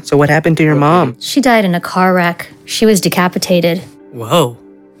time. So what happened to your mom? She died in a car wreck. She was decapitated. Whoa.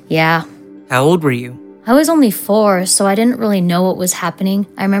 Yeah. How old were you? I was only 4, so I didn't really know what was happening.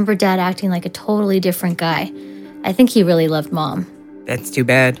 I remember Dad acting like a totally different guy. I think he really loved Mom. That's too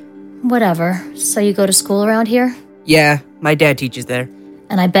bad. Whatever. So you go to school around here? Yeah, my dad teaches there.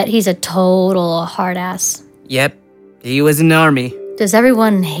 And I bet he's a total hard ass. Yep. He was in the army. Does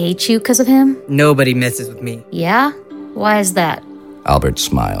everyone hate you because of him? Nobody messes with me. Yeah? Why is that? Albert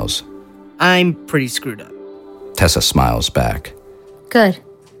smiles. I'm pretty screwed up. Tessa smiles back. Good.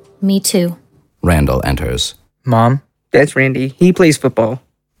 Me too. Randall enters. Mom? That's Randy. He plays football.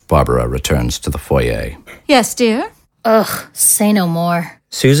 Barbara returns to the foyer. Yes, dear? Ugh, say no more.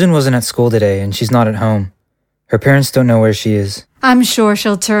 Susan wasn't at school today, and she's not at home. Her parents don't know where she is. I'm sure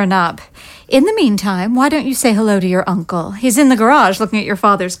she'll turn up. In the meantime, why don't you say hello to your uncle? He's in the garage looking at your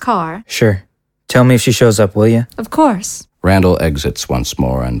father's car. Sure. Tell me if she shows up, will you? Of course. Randall exits once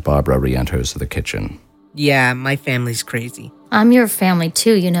more, and Barbara re-enters the kitchen. Yeah, my family's crazy. I'm your family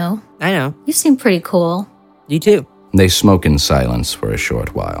too, you know. I know. You seem pretty cool. You too. They smoke in silence for a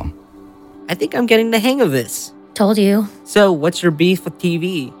short while. I think I'm getting the hang of this. Told you. So, what's your beef with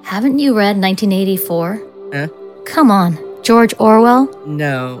TV? Haven't you read 1984? Huh? Come on, George Orwell?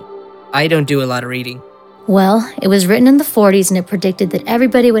 No, I don't do a lot of reading. Well, it was written in the 40s and it predicted that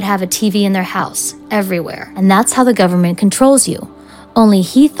everybody would have a TV in their house, everywhere. And that's how the government controls you. Only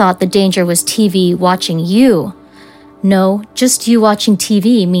he thought the danger was TV watching you. No, just you watching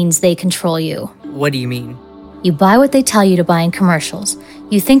TV means they control you. What do you mean? You buy what they tell you to buy in commercials.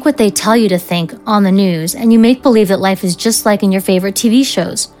 You think what they tell you to think on the news, and you make believe that life is just like in your favorite TV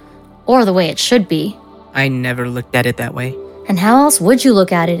shows. Or the way it should be. I never looked at it that way. And how else would you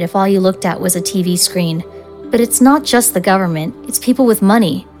look at it if all you looked at was a TV screen? But it's not just the government, it's people with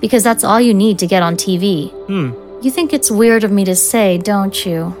money, because that's all you need to get on TV. You think it's weird of me to say, don't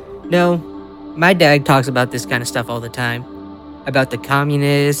you? No, my dad talks about this kind of stuff all the time. About the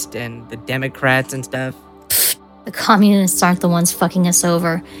communists and the Democrats and stuff. The communists aren't the ones fucking us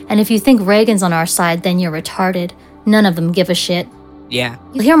over. And if you think Reagan's on our side, then you're retarded. None of them give a shit. Yeah.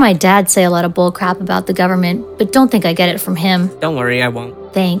 You'll hear my dad say a lot of bullcrap about the government, but don't think I get it from him. Don't worry, I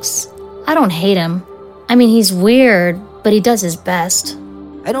won't. Thanks. I don't hate him. I mean, he's weird, but he does his best.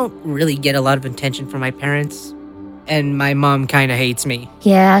 I don't really get a lot of attention from my parents. And my mom kinda hates me.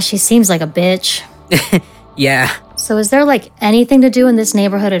 Yeah, she seems like a bitch. Yeah. So is there, anything to do in this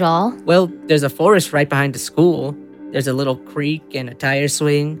neighborhood at all? Well, there's a forest right behind the school. There's a little creek and a tire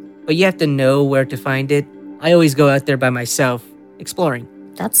swing. But you have to know where to find it. I always go out there by myself, exploring.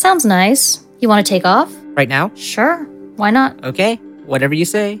 That sounds nice. You want to take off? Right now? Sure. Why not? Okay, whatever you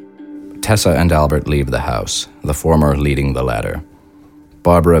say. Tessa and Albert leave the house, the former leading the latter.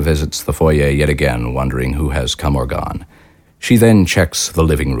 Barbara visits the foyer yet again, wondering who has come or gone. She then checks the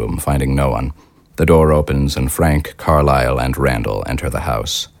living room, finding no one. The door opens and Frank, Carlisle, and Randall enter the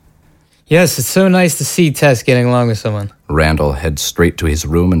house. Yes, it's so nice to see Tess getting along with someone. Randall heads straight to his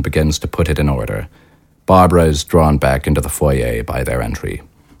room and begins to put it in order. Barbara is drawn back into the foyer by their entry.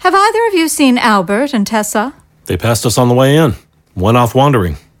 Have either of you seen Albert and Tessa? They passed us on the way in. Went off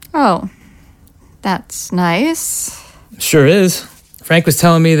wandering. Oh, that's nice. Sure is. Frank was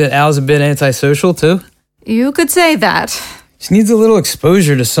telling me that Al's a bit antisocial, too. You could say that. She needs a little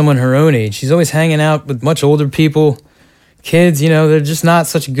exposure to someone her own age. She's always hanging out with much older people. Kids, they're just not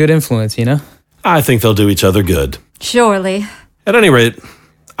such a good influence, I think they'll do each other good. Surely. At any rate,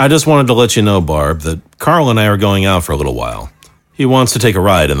 I just wanted to let you know, Barb, that Carl and I are going out for a little while. He wants to take a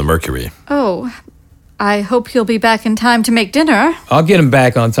ride in the Mercury. Oh, I hope he'll be back in time to make dinner. I'll get him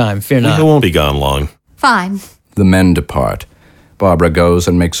back on time, fear not. He won't be gone long. Fine. The men depart. Barbara goes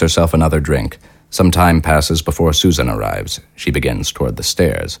and makes herself another drink. Some time passes before Susan arrives. She begins toward the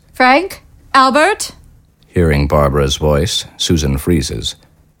stairs. Frank? Albert? Hearing Barbara's voice, Susan freezes.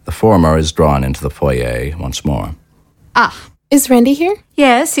 The former is drawn into the foyer once more. Ah. Is Randy here?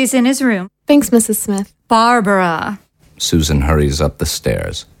 Yes, he's in his room. Thanks, Mrs. Smith. Barbara. Susan hurries up the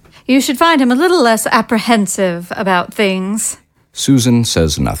stairs. You should find him a little less apprehensive about things. Susan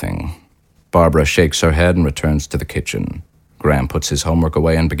says nothing. Barbara shakes her head and returns to the kitchen. Graham puts his homework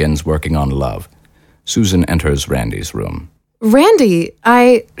away and begins working on Love. Susan enters Randy's room. Randy,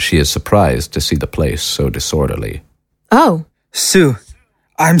 She is surprised to see the place so disorderly. Oh. Sue,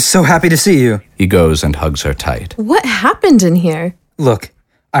 I'm so happy to see you. He goes and hugs her tight. What happened in here? Look,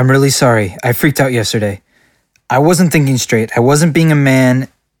 I'm really sorry. I freaked out yesterday. I wasn't thinking straight. I wasn't being a man,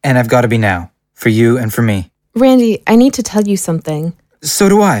 and I've got to be now. For you and for me. Randy, I need to tell you something. So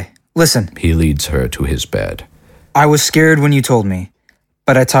do I. Listen. He leads her to his bed. I was scared when you told me,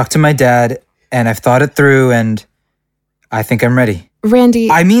 but I talked to my dad, and I've thought it through, and I think I'm ready. Randy.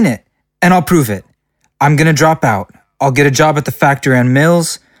 I mean it, and I'll prove it. I'm gonna drop out. I'll get a job at the factory on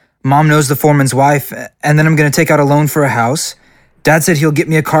Mills. Mom knows the foreman's wife, and then I'm gonna take out a loan for a house. Dad said he'll get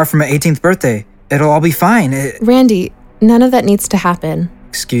me a car for my 18th birthday. It'll all be fine. Randy, none of that needs to happen.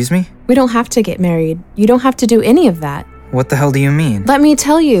 Excuse me? We don't have to get married. You don't have to do any of that. What the hell do you mean? Let me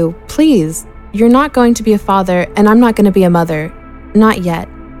tell you, please. You're not going to be a father, and I'm not going to be a mother. Not yet.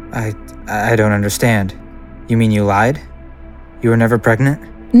 I don't understand. You mean you lied? You were never pregnant?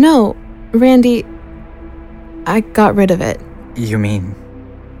 No, Randy, I got rid of it. You mean?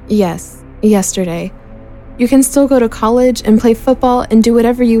 Yes, yesterday. You can still go to college and play football and do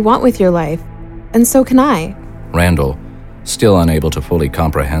whatever you want with your life. And so can I. Randall, still unable to fully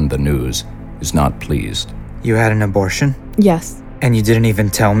comprehend the news, is not pleased. You had an abortion? Yes. And you didn't even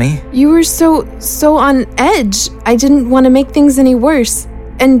tell me? You were so on edge. I didn't want to make things any worse.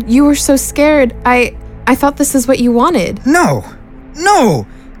 And you were so scared. I thought this is what you wanted. No!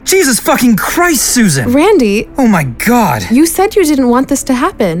 Jesus fucking Christ, Susan! Randy! Oh my God! You said you didn't want this to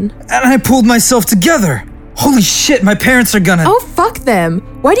happen. And I pulled myself together! Holy shit, my parents are gonna— Oh, fuck them.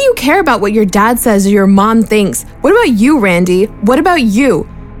 Why do you care about what your dad says or your mom thinks? What about you, Randy? What about you?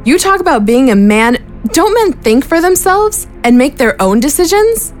 You talk about being a man. Don't men think for themselves and make their own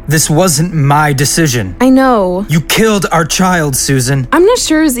decisions? This wasn't my decision. I know. You killed our child, Susan. I'm not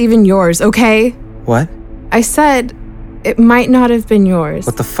sure it's even yours, okay? What? I said it might not have been yours.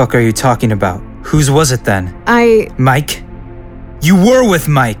 What the fuck are you talking about? Whose was it then? Mike? You were with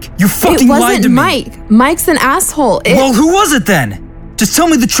Mike. You fucking lied to me. It wasn't Mike. Mike's an asshole. Well, who was it then? Just tell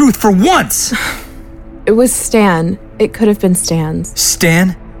me the truth for once. It was Stan. It could have been Stan's.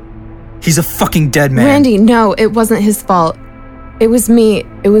 Stan? He's a fucking dead man. Randy, no, it wasn't his fault. It was me.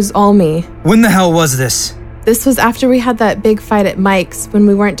 It was all me. When the hell was this? This was after we had that big fight at Mike's when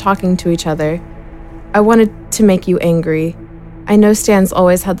we weren't talking to each other. I wanted to make you angry. I know Stan's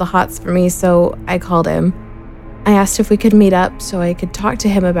always had the hots for me, so I called him. I asked if we could meet up so I could talk to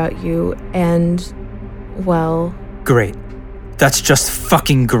him about you, and, well... Great. That's just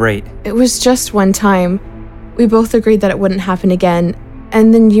fucking great. It was just one time. We both agreed that it wouldn't happen again,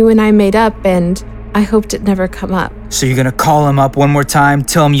 and then you and I made up, and I hoped it'd never come up. So you're gonna call him up one more time,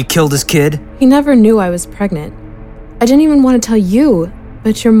 tell him you killed his kid? He never knew I was pregnant. I didn't even want to tell you,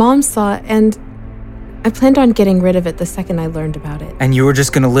 but your mom saw it, and I planned on getting rid of it the second I learned about it. And you were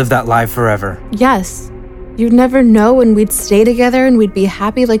just gonna live that lie forever? Yes. You'd never know, and we'd stay together, and we'd be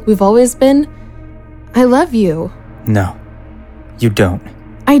happy like we've always been. I love you. No, you don't.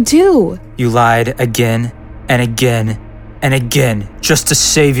 I do. You lied again and again and again just to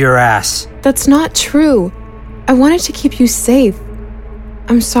save your ass. That's not true. I wanted to keep you safe.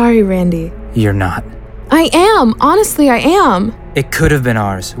 I'm sorry, Randy. You're not. I am. Honestly, I am. It could have been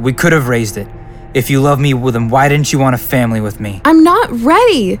ours. We could have raised it. If you love me, well, then why didn't you want a family with me? I'm not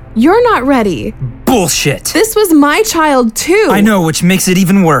ready. You're not ready. Bullshit. This was my child, too. I know, which makes it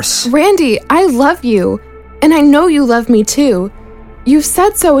even worse. Randy, I love you. And I know you love me, too. You've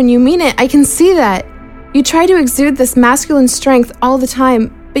said so and you mean it. I can see that. You try to exude this masculine strength all the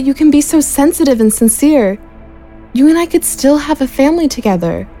time, but you can be so sensitive and sincere. You and I could still have a family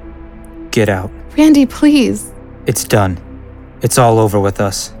together. Get out. Randy, please. It's done. It's all over with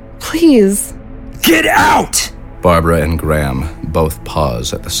us. Please. Get out! Barbara and Graham both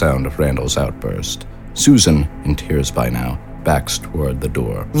pause at the sound of Randall's outburst. Susan, in tears by now, backs toward the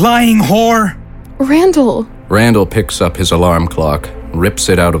door. Lying whore! Randall! Randall picks up his alarm clock, rips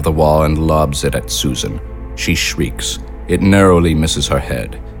it out of the wall, and lobs it at Susan. She shrieks. It narrowly misses her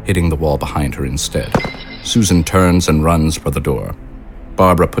head, hitting the wall behind her instead. Susan turns and runs for the door.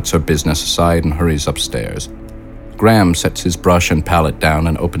 Barbara puts her business aside and hurries upstairs. Graham sets his brush and palette down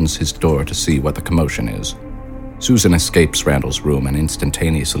and opens his door to see what the commotion is. Susan escapes Randall's room and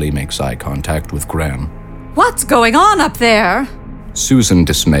instantaneously makes eye contact with Graham. What's going on up there? Susan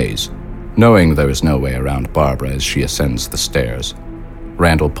dismays, knowing there is no way around Barbara as she ascends the stairs.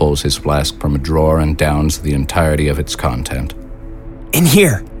 Randall pulls his flask from a drawer and downs the entirety of its content. In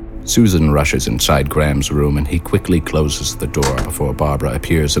here! Susan rushes inside Graham's room and he quickly closes the door before Barbara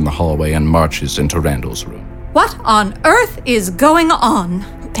appears in the hallway and marches into Randall's room. What on earth is going on?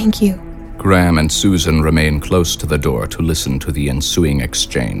 Thank you. Graham and Susan remain close to the door to listen to the ensuing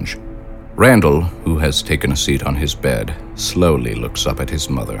exchange. Randall, who has taken a seat on his bed, slowly looks up at his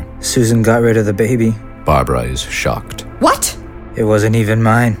mother. Susan got rid of the baby. Barbara is shocked. What? It wasn't even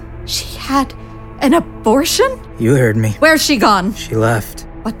mine. She had an abortion? You heard me. Where's she gone? She left.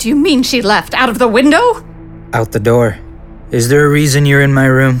 What do you mean she left? Out of the window? Out the door. Is there a reason you're in my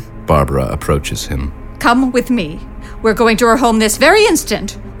room? Barbara approaches him. Come with me. We're going to her home this very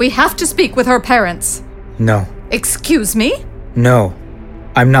instant. We have to speak with her parents. No. Excuse me? No.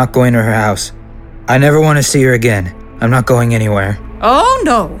 I'm not going to her house. I never want to see her again. I'm not going anywhere. Oh,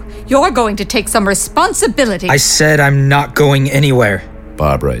 no. You're going to take some responsibility. I said I'm not going anywhere.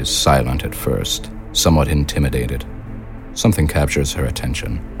 Barbara is silent at first, somewhat intimidated. Something captures her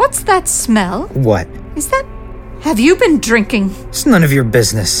attention. What's that smell? What? Is that... Have you been drinking? It's none of your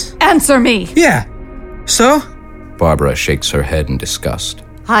business. Answer me. Yeah. So? Barbara shakes her head in disgust.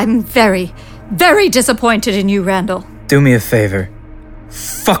 I'm very, very disappointed in you, Randall. Do me a favor.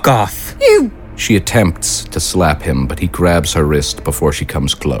 Fuck off. You... She attempts to slap him, but he grabs her wrist before she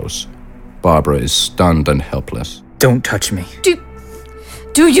comes close. Barbara is stunned and helpless. Don't touch me.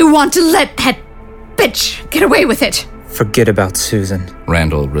 Do you want to let that bitch get away with it? Forget about Susan.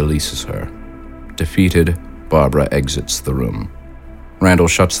 Randall releases her. Defeated, Barbara exits the room. Randall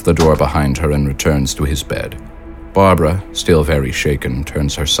shuts the door behind her and returns to his bed. Barbara, still very shaken,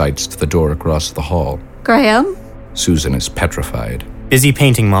 turns her sights to the door across the hall. Graham? Susan is petrified. Busy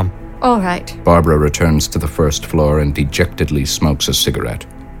painting, Mom. All right. Barbara returns to the first floor and dejectedly smokes a cigarette.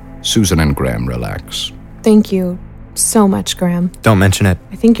 Susan and Graham relax. Thank you so much, Graham. Don't mention it.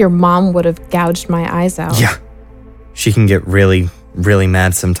 I think your mom would have gouged my eyes out. Yeah. She can get really, really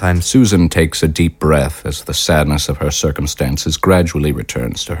mad sometimes. Susan takes a deep breath as the sadness of her circumstances gradually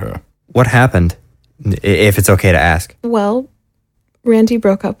returns to her. What happened? If it's okay to ask. Well, Randy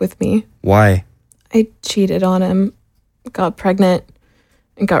broke up with me. Why? I cheated on him, got pregnant,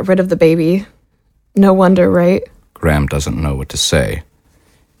 and got rid of the baby. No wonder, right? Graham doesn't know what to say.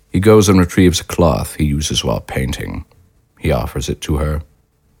 He goes and retrieves a cloth he uses while painting. He offers it to her.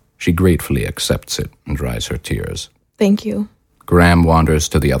 She gratefully accepts it and dries her tears. Thank you. Graham wanders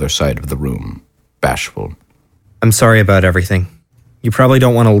to the other side of the room, bashful. I'm sorry about everything. You probably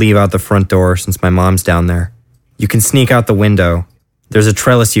don't want to leave out the front door since my mom's down there. You can sneak out the window. There's a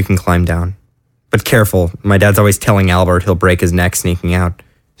trellis you can climb down. But careful, my dad's always telling Albert he'll break his neck sneaking out.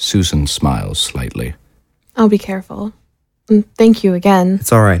 Susan smiles slightly. I'll be careful. And thank you again.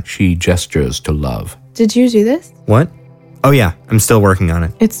 It's all right. She gestures to Love. Did you do this? What? Oh yeah, I'm still working on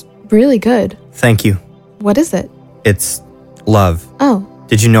it. It's really good. Thank you. What is it? It's Love. Oh.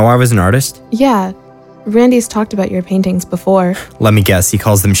 Did you know I was an artist? Yeah. Randy's talked about your paintings before. Let me guess, he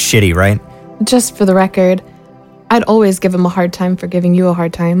calls them shitty, right? Just for the record, I'd always give him a hard time for giving you a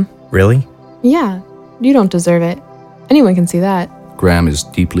hard time. Really? Yeah, you don't deserve it. Anyone can see that. Graham is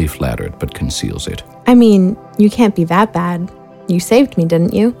deeply flattered but conceals it. I mean, you can't be that bad. You saved me,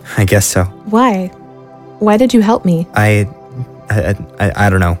 didn't you? I guess so. Why? Why did you help me? I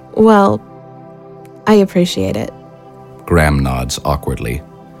don't know. Well, I appreciate it. Graham nods awkwardly.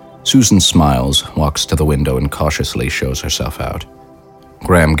 Susan smiles, walks to the window, and cautiously shows herself out.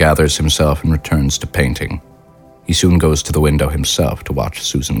 Graham gathers himself and returns to painting. He soon goes to the window himself to watch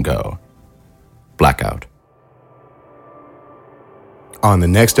Susan go. Blackout. On the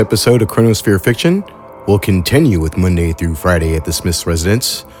next episode of Chronosphere Fiction, we'll continue with Monday through Friday at the Smith's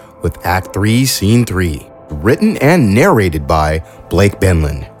residence with Act 3, Scene 3, written and narrated by Blake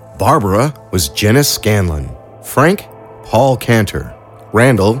Benlin. Barbara was Jenna Scanlon. Frank, Paul Cantor.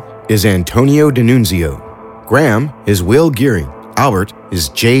 Randall is Antonio D'Annunzio. Graham is Will Gearing. Albert is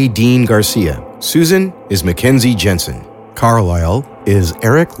J. Dean Garcia. Susan is Mackenzie Jensen. Carlisle is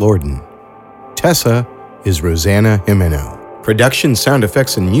Eric Lorden. Tessa is Rosanna Jimeno. Production, sound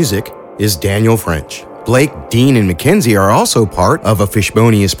effects, and music is Daniel French. Blake, Dean, and Mackenzie are also part of a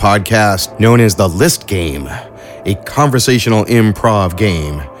Fishbonius podcast known as The List Game, a conversational improv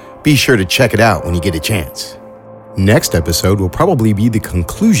game. Be sure to check it out when you get a chance. Next episode will probably be the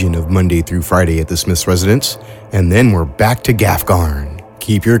conclusion of Monday through Friday at the Smith's residence, and then we're back to Gafgarn.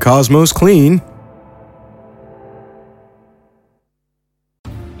 Keep your cosmos clean.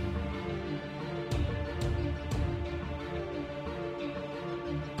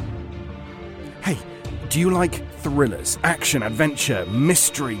 Hey, do you like thrillers, action, adventure,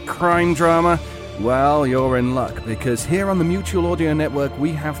 mystery, crime drama? Well, you're in luck, because here on the Mutual Audio Network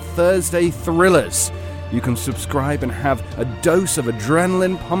we have Thursday Thrillers. You can subscribe and have a dose of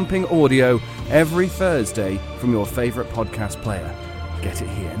adrenaline-pumping audio every Thursday from your favorite podcast player. Get it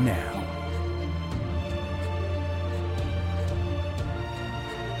here now.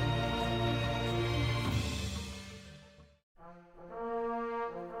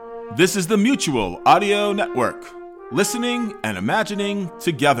 This is the Mutual Audio Network. Listening and imagining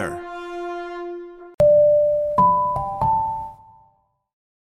together.